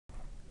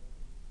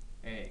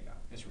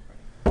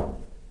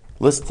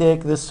Let's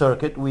take this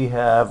circuit. We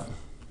have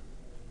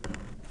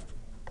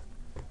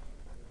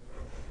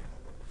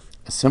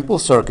a simple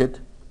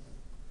circuit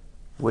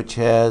which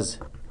has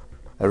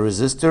a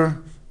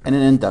resistor and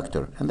an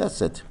inductor, and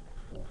that's it,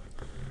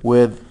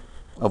 with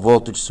a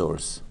voltage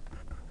source.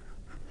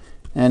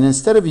 And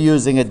instead of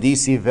using a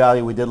DC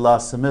value we did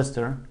last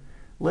semester,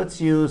 let's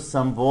use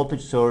some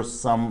voltage source,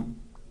 some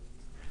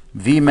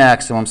V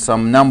maximum,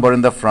 some number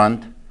in the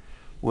front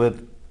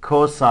with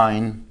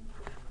cosine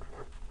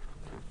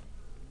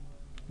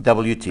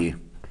WT.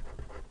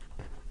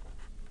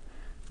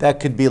 That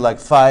could be like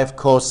 5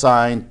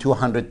 cosine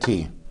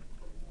 200T.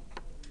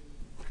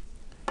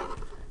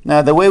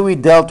 Now, the way we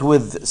dealt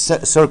with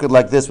circuit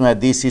like this when we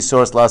had DC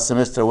source last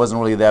semester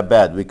wasn't really that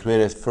bad. We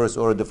created a first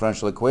order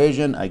differential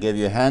equation. I gave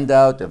you a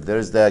handout. If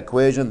there's the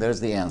equation, there's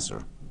the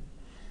answer.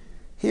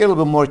 Here, a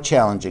little bit more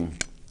challenging.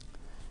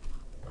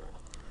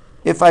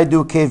 If I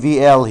do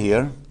KVL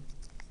here,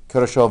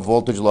 Kirchhoff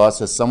voltage law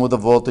says sum of the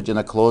voltage in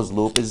a closed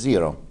loop is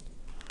 0.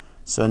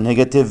 So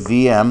negative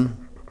Vm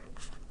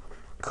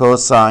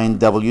cosine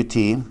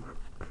WT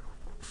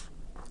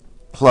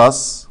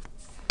plus,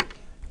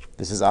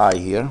 this is I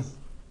here,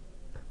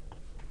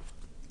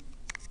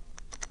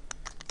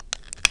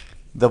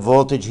 the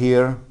voltage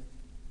here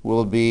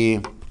will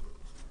be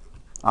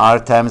R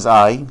times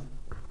I.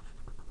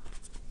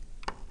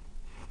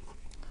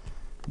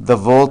 The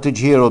voltage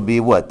here will be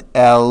what?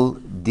 L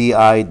di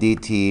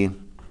dt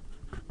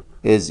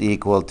is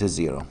equal to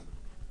 0.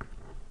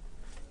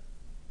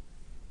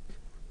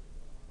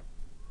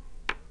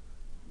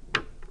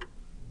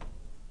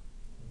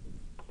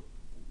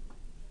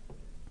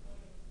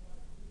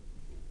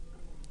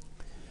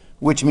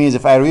 Which means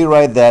if I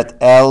rewrite that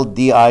L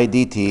di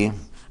dt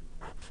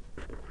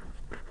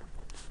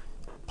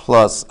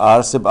plus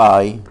R sub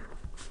I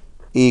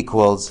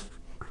equals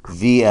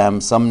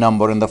Vm, some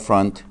number in the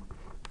front,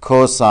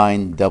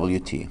 cosine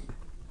WT.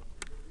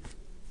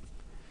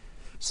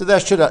 So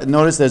that should,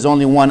 notice there's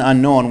only one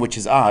unknown, which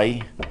is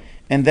I,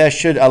 and that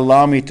should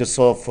allow me to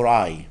solve for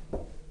I.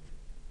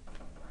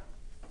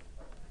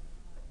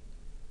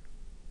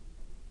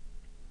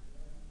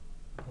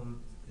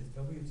 Is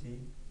WT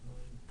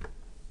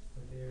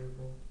a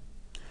variable?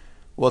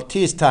 Well,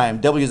 T is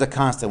time, W is a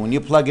constant. When you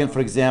plug in, for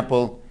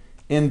example,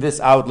 in this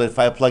outlet, if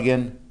I plug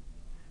in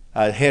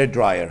a hair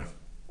dryer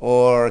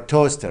or a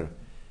toaster,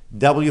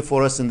 W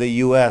for us in the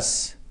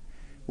US,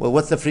 well,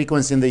 what's the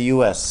frequency in the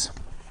US?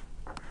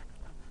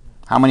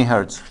 How many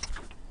hertz?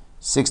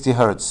 60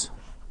 hertz.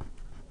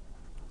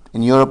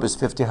 In Europe is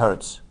 50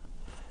 hertz.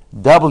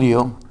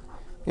 W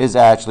is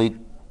actually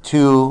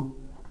 2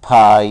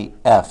 pi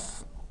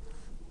f.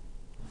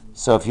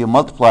 So if you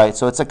multiply,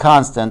 so it's a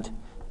constant,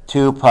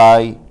 2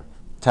 pi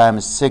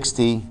times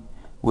 60,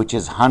 which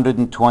is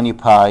 120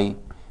 pi,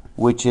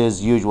 which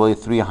is usually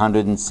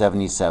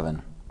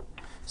 377.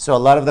 So a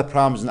lot of the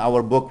problems in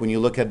our book, when you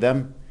look at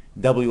them,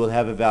 W will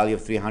have a value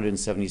of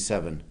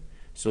 377.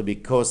 So it'll be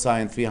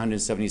cosine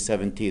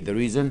 377t. The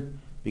reason?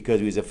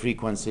 Because we use a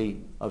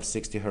frequency of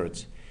 60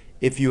 hertz.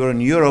 If you are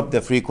in Europe,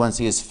 the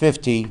frequency is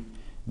 50.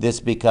 This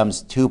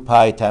becomes 2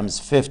 pi times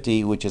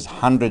 50, which is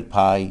 100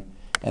 pi,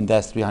 and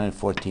that's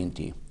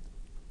 314t.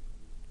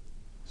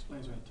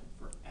 Explains why it took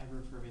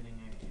forever for everything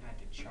I had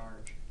to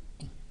charge.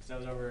 Because I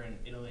was over in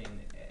Italy.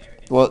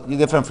 Well,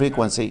 different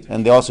frequency,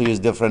 and they also use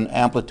different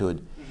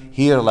amplitude.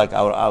 Here, like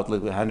our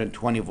outlet with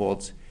 120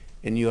 volts.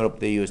 In Europe,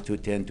 they use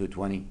 210,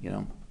 220, you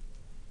know.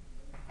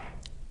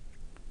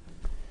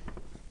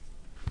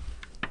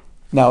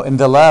 Now, in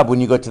the lab, when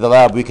you go to the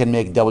lab, we can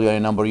make W any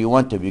number you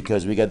want to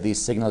because we get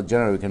these signal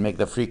generators. We can make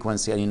the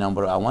frequency any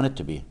number I want it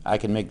to be. I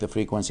can make the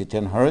frequency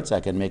 10 hertz. I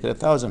can make it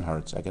 1,000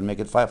 hertz. I can make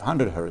it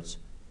 500 hertz.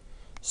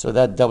 So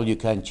that W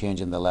can't change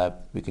in the lab.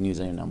 We can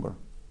use any number.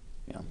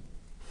 Yeah.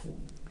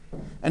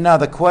 And now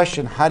the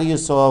question, how do you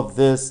solve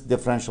this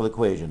differential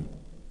equation?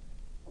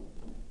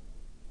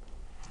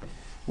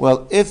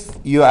 Well, if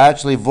your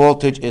actually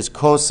voltage is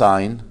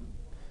cosine,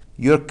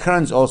 your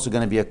current's also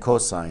going to be a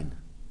cosine.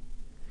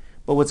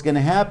 But what's going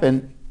to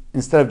happen,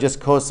 instead of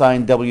just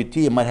cosine WT,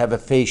 it might have a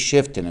phase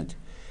shift in it.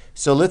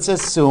 So let's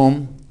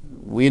assume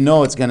we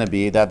know it's going to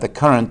be that the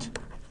current,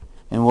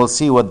 and we'll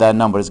see what that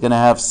number is going to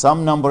have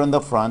some number in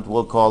the front.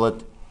 We'll call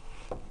it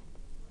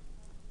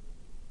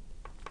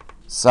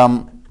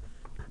some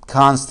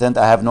constant.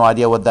 I have no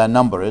idea what that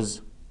number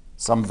is.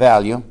 Some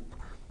value,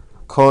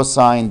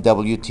 cosine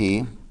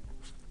WT,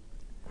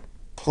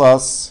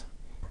 plus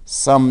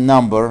some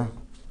number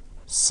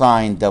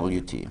sine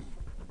WT.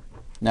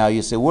 Now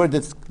you say, where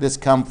did this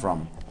come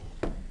from?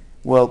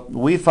 Well,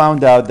 we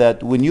found out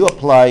that when you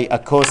apply a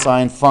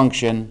cosine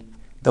function,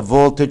 the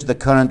voltage, the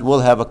current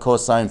will have a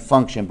cosine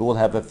function, but will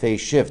have a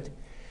phase shift.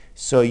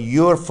 So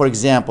your, for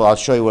example, I'll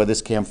show you where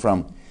this came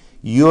from.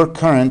 Your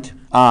current,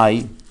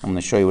 I'm going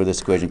to show you where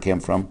this equation came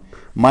from,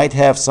 might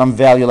have some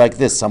value like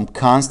this. Some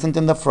constant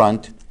in the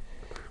front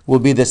will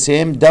be the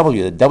same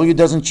W. The W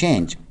doesn't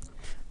change,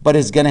 but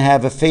it's going to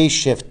have a phase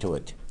shift to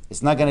it.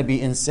 It's not going to be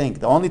in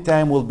sync. The only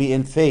time we'll be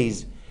in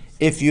phase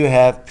if you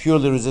have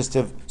purely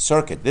resistive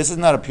circuit. This is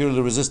not a purely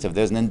resistive.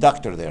 There's an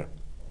inductor there.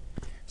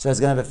 So it's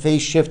going to have a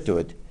phase shift to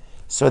it.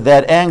 So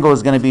that angle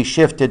is going to be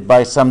shifted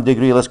by some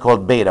degree, let's call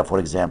it beta, for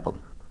example.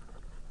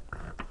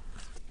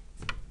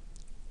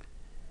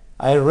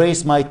 I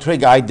erase my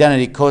trig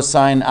identity,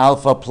 cosine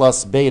alpha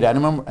plus beta.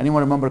 Anyone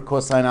remember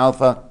cosine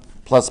alpha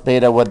plus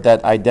beta, what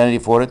that identity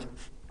for it?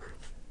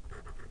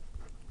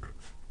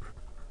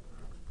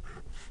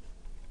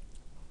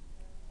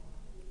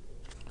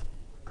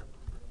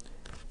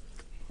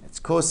 It's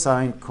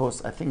cosine,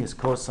 I think it's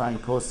cosine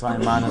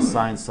minus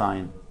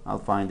sine. I'll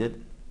find it.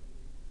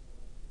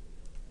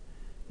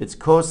 It's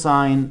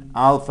cosine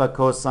alpha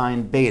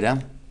cosine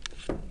beta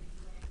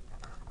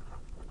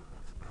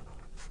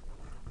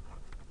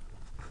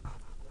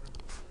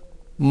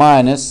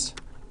minus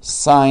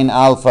sine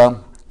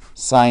alpha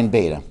sine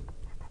beta.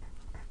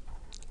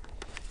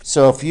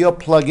 So if you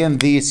plug in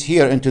these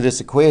here into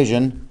this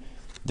equation,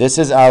 this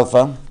is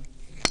alpha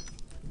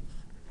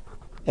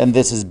and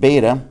this is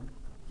beta,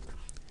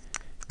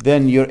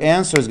 then your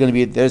answer is going to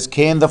be, there's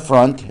k in the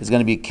front, is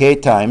going to be k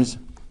times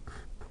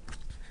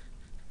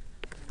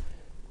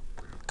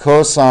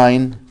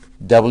cosine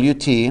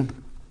Wt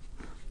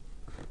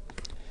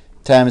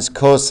times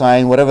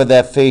cosine, whatever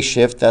that phase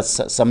shift,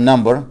 that's some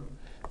number,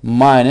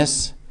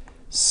 minus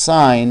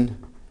sine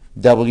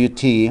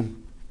Wt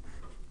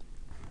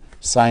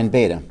sine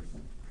beta.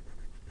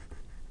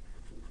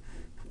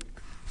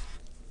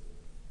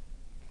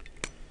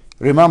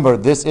 Remember,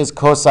 this is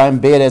cosine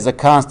beta as a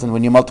constant.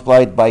 When you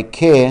multiply it by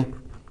k,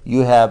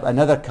 you have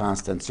another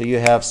constant. So you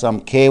have some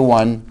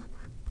k1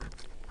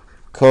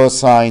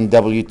 cosine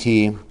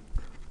Wt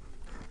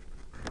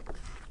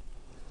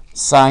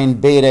sine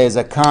beta is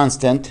a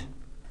constant.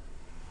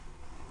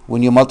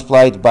 When you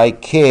multiply it by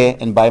k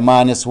and by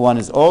minus 1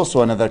 is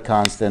also another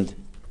constant.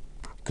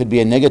 Could be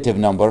a negative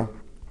number.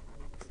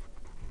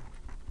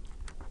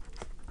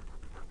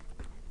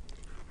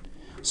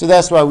 So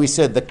that's why we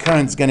said the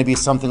current is going to be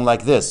something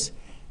like this.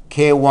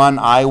 K1,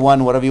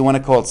 I1, whatever you want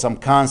to call it, some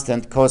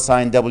constant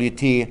cosine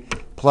Wt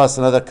plus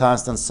another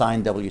constant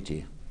sine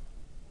Wt.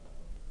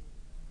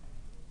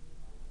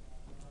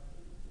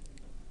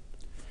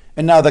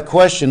 And now the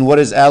question, what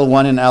is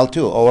L1 and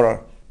L2?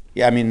 Or,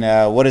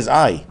 what is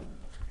I?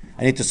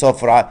 I need to solve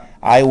for I1,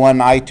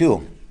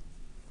 I2.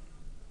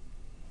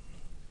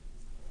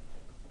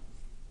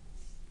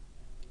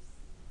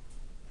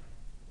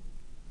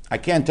 I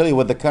can't tell you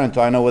what the current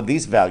are. I know what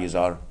these values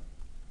are.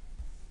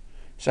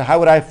 So how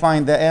would I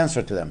find the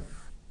answer to them?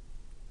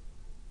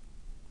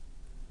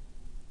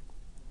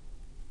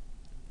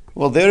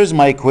 Well, there is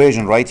my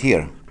equation right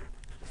here.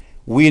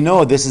 We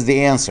know this is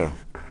the answer.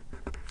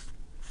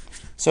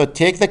 So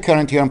take the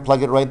current here and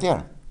plug it right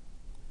there.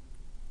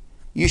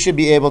 You should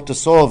be able to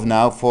solve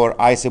now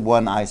for I sub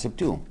 1, I sub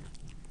 2.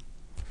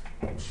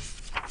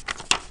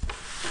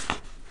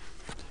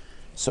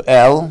 So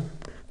L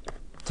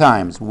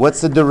times, what's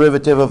the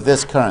derivative of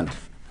this current?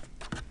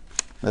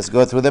 Let's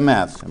go through the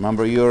math.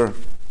 Remember your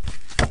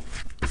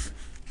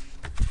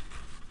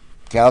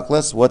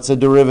calculus. What's the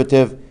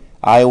derivative?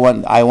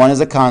 I1 is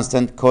a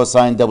constant,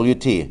 cosine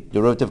Wt.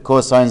 Derivative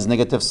cosine is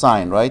negative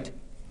sine, right?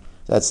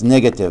 That's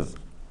negative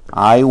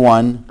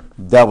I1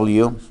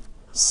 W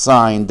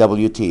sine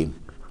Wt.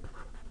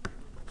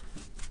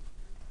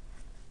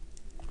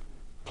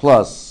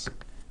 Plus,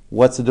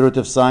 what's the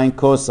derivative sine?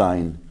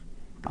 Cosine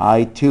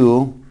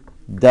I2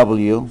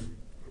 W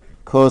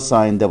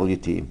cosine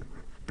Wt.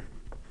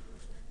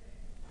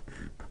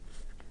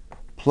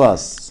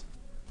 Plus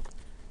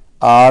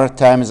R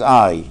times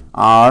I.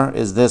 R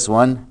is this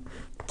one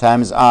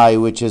times I,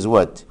 which is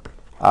what?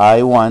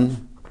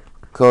 I1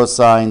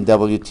 cosine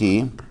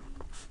Wt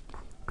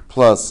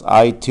plus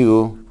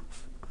I2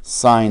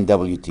 sine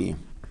Wt.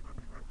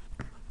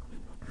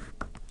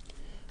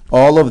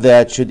 All of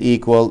that should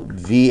equal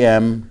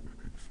Vm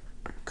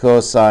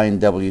cosine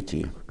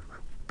Wt.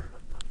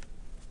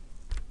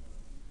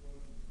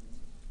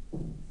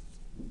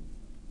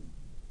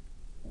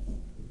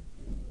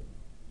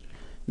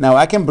 Now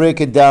I can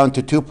break it down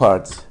to two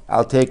parts.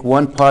 I'll take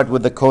one part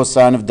with the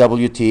cosine of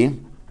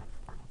Wt.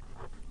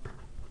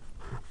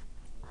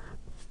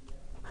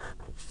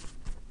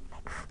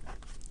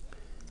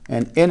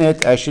 And in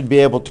it, I should be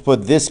able to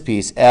put this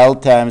piece, L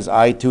times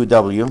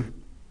I2W,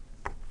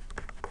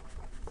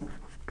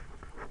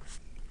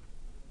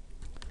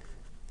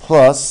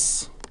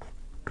 plus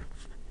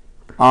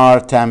R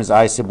times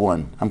I sub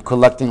 1. I'm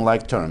collecting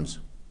like terms.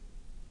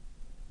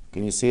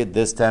 Can you see it?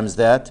 This times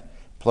that,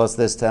 plus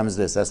this times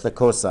this. That's the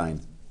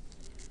cosine.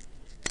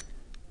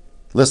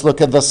 Let's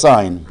look at the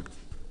sine.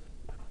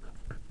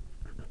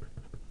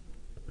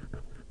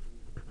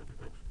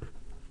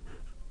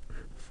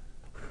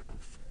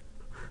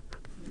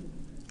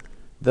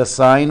 The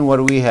sine, what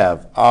do we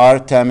have? R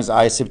times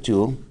I sub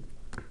 2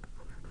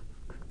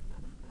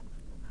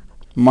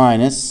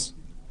 minus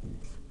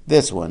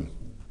this one,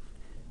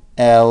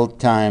 L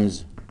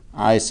times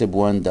I sub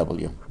 1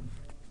 W.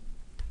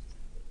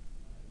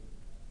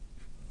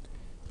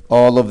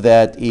 All of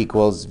that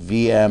equals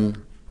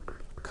Vm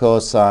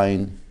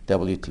cosine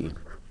Wt.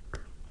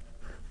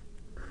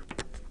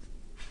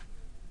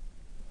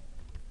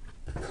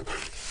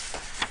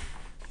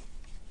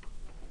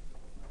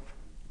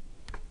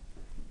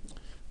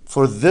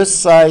 for this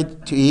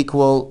side to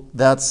equal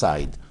that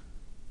side,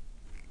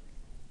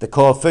 the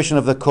coefficient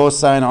of the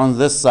cosine on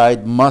this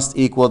side must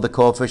equal the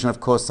coefficient of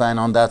cosine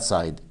on that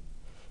side.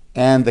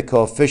 And the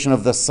coefficient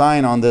of the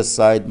sine on this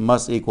side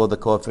must equal the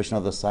coefficient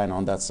of the sine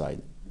on that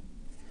side.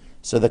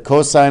 So the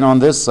cosine on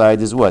this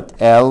side is what?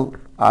 L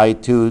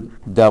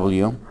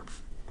I2W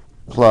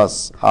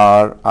plus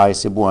R I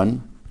sub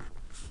 1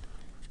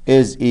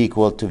 is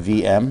equal to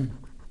Vm.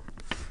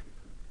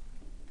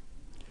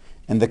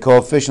 And the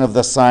coefficient of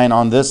the sine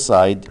on this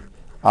side,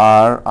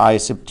 R I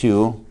sub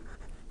 2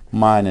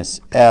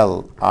 minus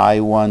L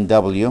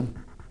I1W,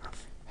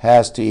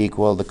 has to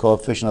equal the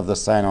coefficient of the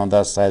sine on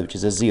that side, which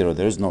is a 0.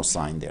 There is no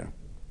sine there.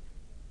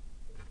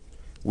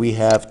 We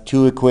have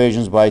two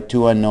equations by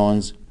two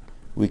unknowns.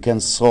 We can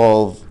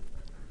solve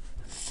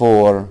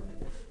for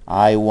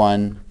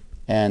I1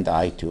 and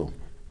I2.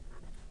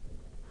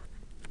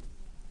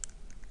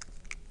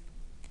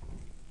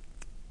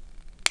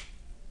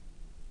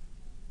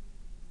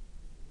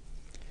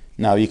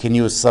 Now you can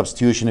use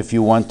substitution if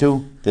you want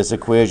to. This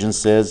equation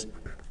says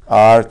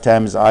R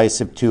times I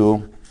sub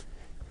 2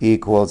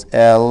 equals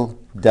L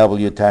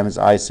W times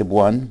I sub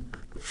 1.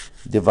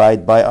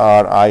 Divide by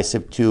R, I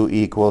sub 2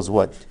 equals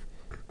what?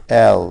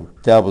 L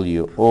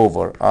W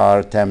over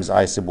R times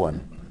I sub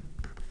 1.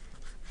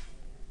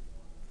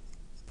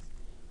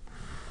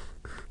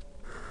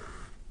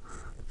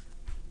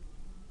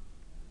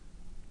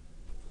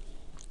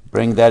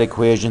 Bring that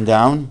equation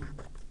down.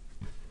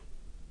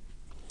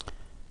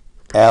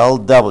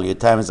 LW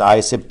times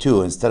I sub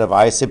 2. Instead of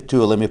I sub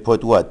 2, let me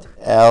put what?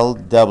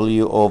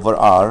 LW over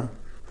R,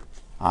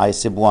 I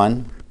sub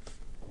 1,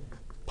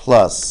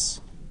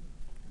 plus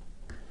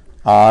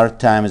R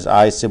times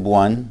I sub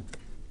 1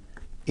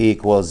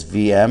 equals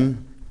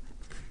Vm.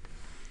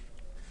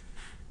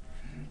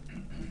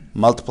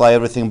 Multiply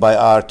everything by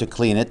R to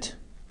clean it.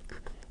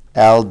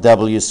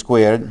 LW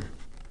squared,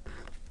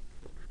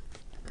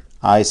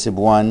 I sub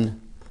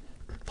 1,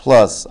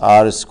 plus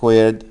R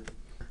squared,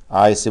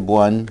 I sub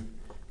 1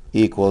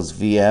 equals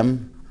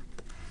Vm.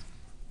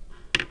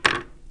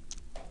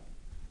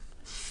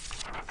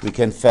 We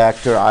can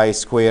factor I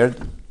squared.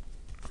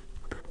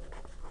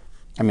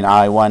 I mean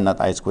I1, not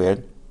I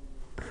squared.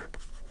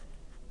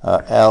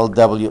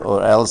 LW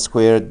or L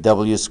squared,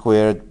 W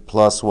squared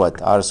plus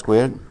what? R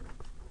squared.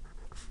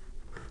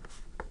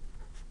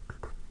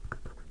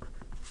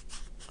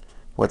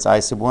 What's I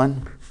sub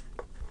 1?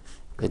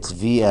 It's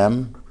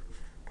Vm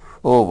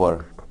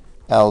over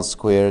L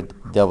squared,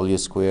 W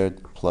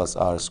squared plus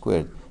R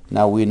squared.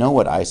 Now we know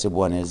what I sub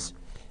 1 is.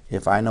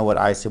 If I know what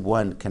I sub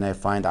 1, can I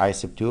find I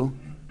sub 2?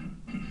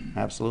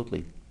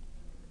 Absolutely.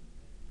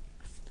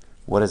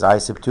 What is I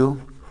sub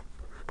 2?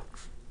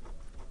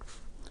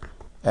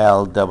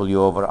 LW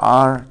over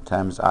R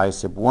times I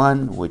sub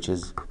 1, which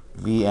is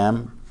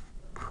Vm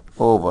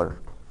over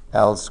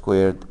L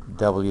squared,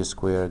 W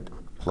squared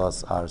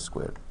plus R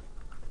squared.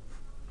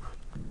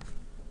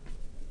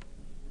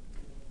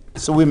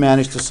 So we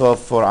managed to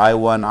solve for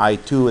I1,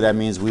 I2. That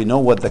means we know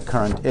what the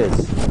current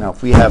is. Now,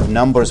 if we have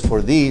numbers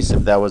for these,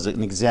 if that was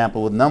an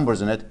example with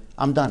numbers in it,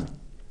 I'm done.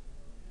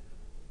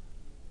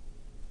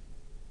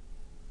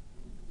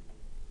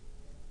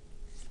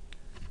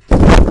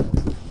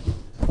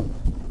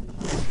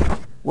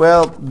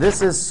 Well,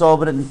 this is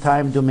solving it in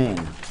time domain.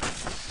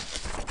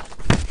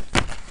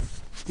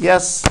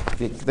 Yes,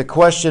 the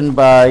question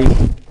by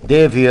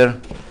Dave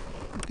here,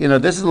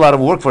 this is a lot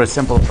of work for a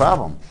simple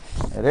problem.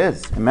 It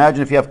is.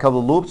 Imagine if you have a couple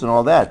of loops and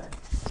all that.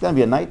 It's going to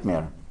be a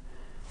nightmare.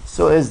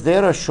 So is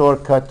there a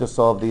shortcut to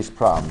solve these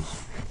problems?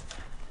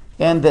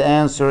 And the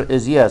answer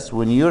is yes.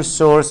 When your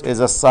source is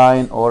a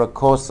sine or a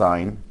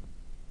cosine,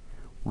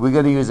 we're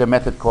going to use a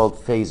method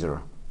called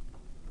phasor,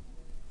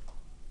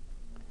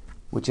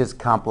 which is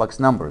complex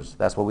numbers.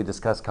 That's what we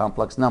discuss,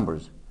 complex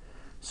numbers.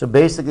 So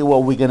basically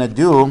what we're going to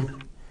do,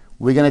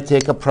 we're going to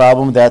take a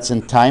problem that's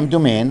in time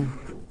domain.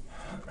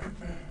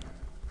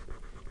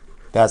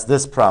 That's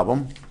this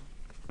problem.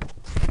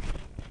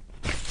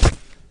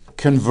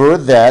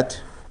 Convert that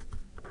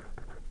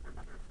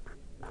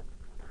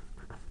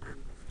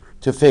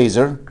to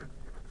phasor,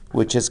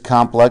 which is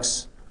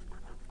complex.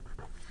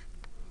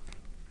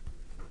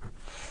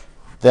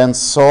 Then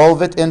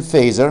solve it in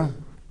phasor.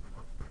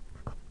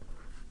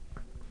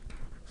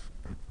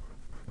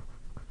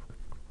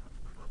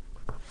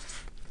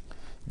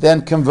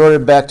 Then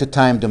convert it back to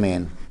time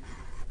domain.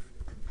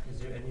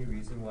 Is there any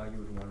reason why you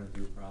would want to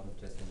do a problem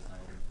just in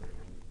time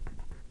domain?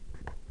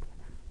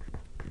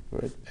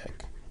 Right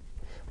back.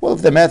 Well,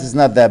 if the math is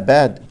not that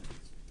bad,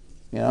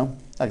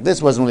 like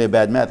this wasn't really a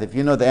bad math. If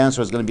you know the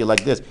answer is going to be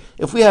like this.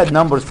 If we had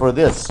numbers for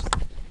this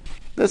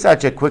is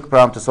actually a quick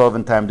problem to solve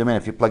in time domain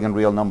if you plug in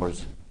real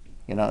numbers.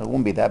 It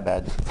won't be that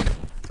bad.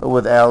 But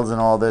with L's and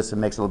all this, it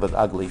makes it a little bit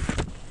ugly.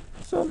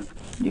 So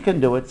you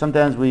can do it.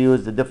 Sometimes we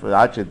use the different,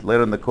 actually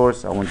later in the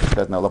course, I won't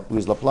discuss now, we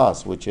use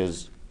Laplace, which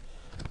is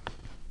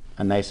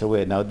a nicer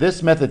way. Now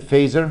this method,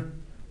 phasor,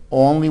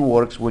 only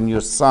works when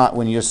your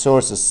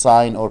source is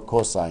sine or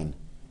cosine.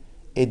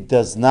 It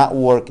does not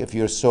work if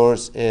your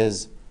source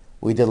is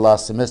we did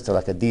last semester,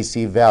 like a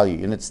DC value,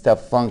 unit step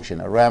function,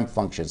 a ramp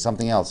function,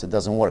 something else. It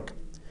doesn't work.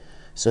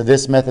 So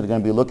this method we're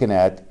going to be looking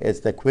at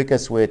is the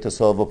quickest way to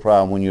solve a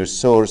problem when your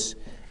source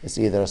is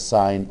either a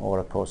sine or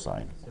a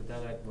cosine. So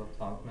that like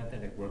Laplace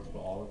method, it works for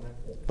all of them?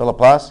 The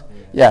Laplace?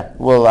 Yeah,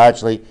 well,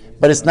 actually,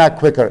 but it's not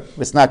quicker.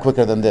 It's not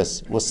quicker than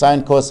this. With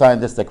sine, cosine,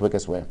 this is the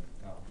quickest way.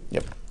 Oh.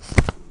 Yep.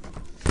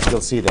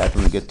 You'll see that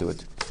when we get to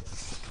it.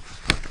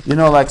 You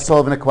know, like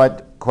solving a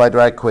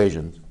quadratic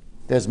equation.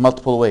 There's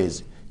multiple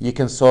ways. You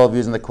can solve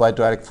using the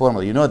quadratic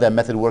formula. You know that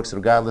method works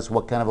regardless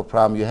what kind of a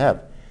problem you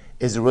have.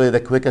 Is it really the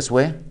quickest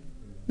way?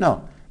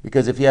 No,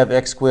 because if you have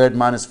x squared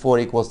minus 4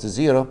 equals to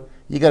 0,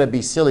 you got to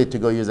be silly to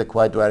go use a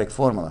quadratic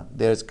formula.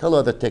 There's a couple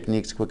other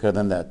techniques quicker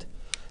than that.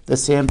 The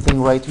same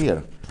thing right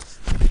here.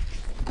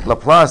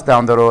 Laplace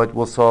down the road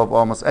will solve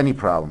almost any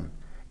problem.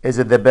 Is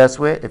it the best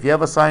way? If you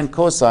have a sine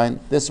cosine,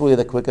 this is really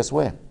the quickest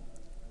way.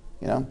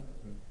 You know?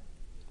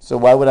 So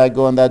why would I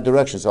go in that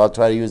direction? So I'll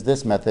try to use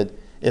this method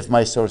if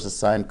my source is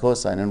sine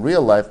cosine. In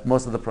real life,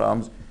 most of the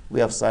problems we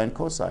have sine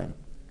cosine.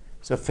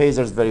 So phasor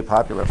is very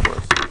popular for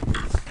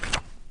us.